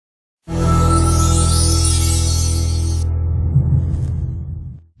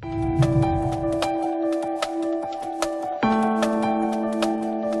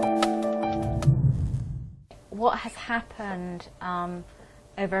happened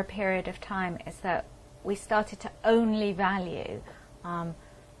over a period of time is that we started to only value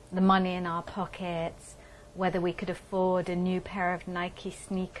the money in our pockets, whether we could afford a new pair of Nike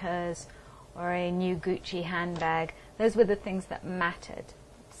sneakers or a new Gucci handbag. Those were the things that mattered.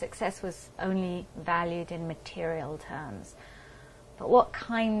 Success was only valued in material terms. But what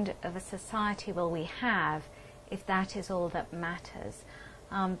kind of a society will we have if that is all that matters?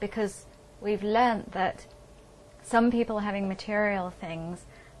 Because we've learnt that some people having material things,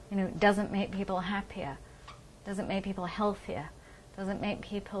 doesn't make people happier, doesn't make people healthier, doesn't make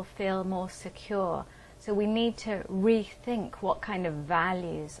people feel more secure. So we need to rethink what kind of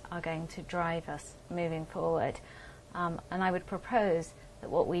values are going to drive us moving forward. And I would propose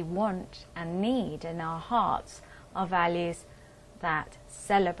that what we want and need in our hearts are values that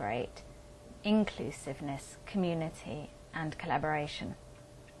celebrate inclusiveness, community, and collaboration.